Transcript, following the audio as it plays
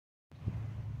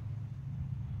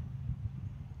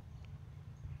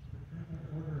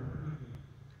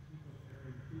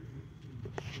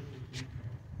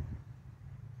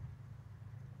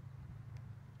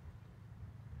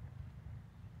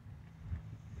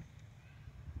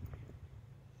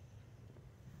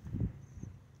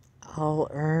all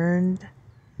earned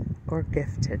or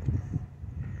gifted.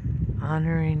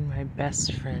 Honoring my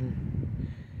best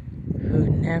friend, who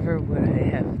never would I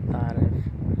have thought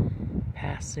of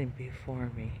passing before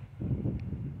me.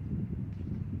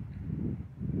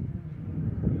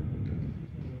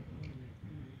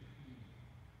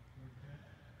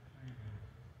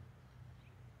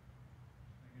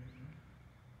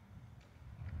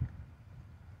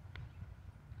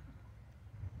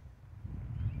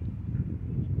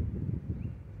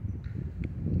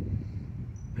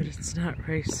 But it's not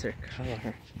race or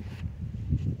color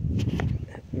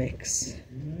that makes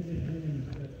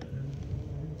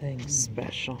things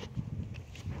special.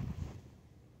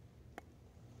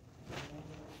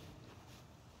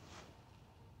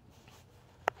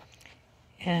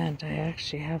 And I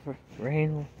actually have a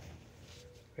rain,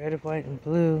 red, white, and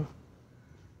blue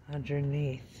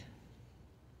underneath.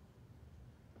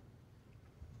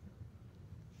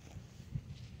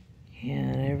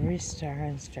 And every star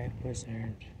and stripe was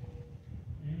earned.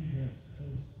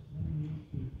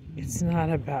 It's not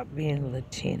about being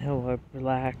Latino or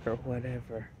black or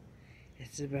whatever.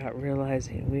 It's about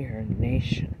realizing we are a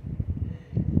nation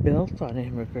built on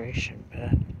immigration,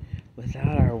 but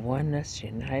without our oneness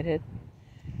united,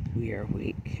 we are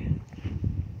weak.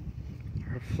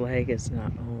 Our flag is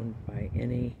not owned by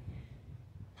any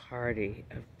party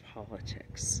of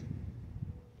politics.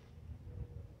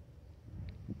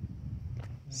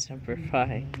 Semper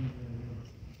Fi.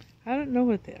 I don't know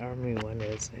what the army one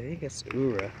is. I think it's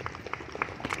URA.